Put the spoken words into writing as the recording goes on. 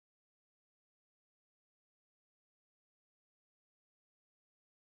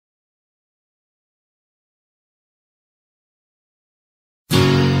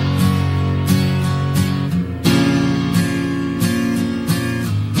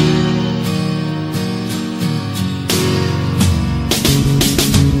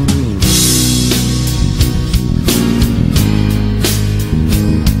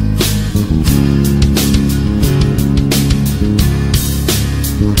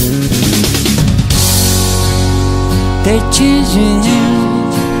chasing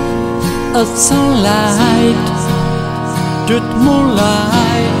a sunlight, that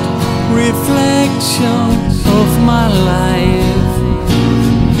moonlight reflection of my life.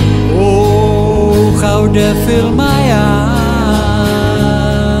 Oh, how they fill my eyes.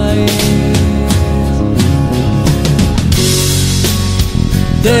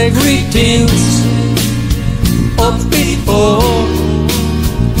 The greetings of people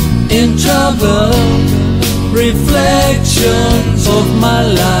in trouble, reflections of my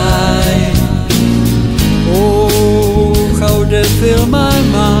life. Oh, how they fill my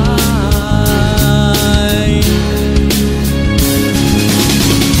mind.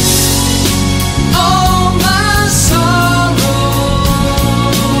 All my sorrow,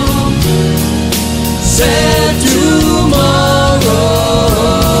 sad tomorrow,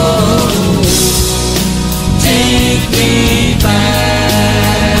 take me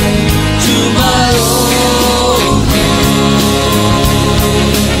back to my old home.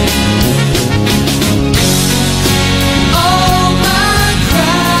 All my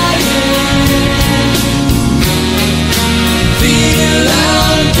crying, feel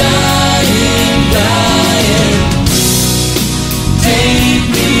I'm dying, dying. Take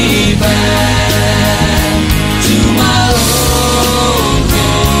me back to my old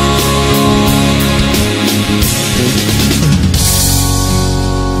home.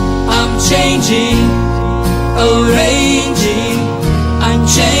 I'm changing, arranging, I'm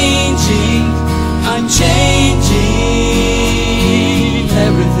changing, I'm changing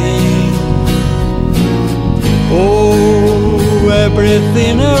everything. Oh,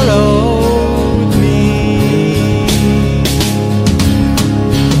 everything around.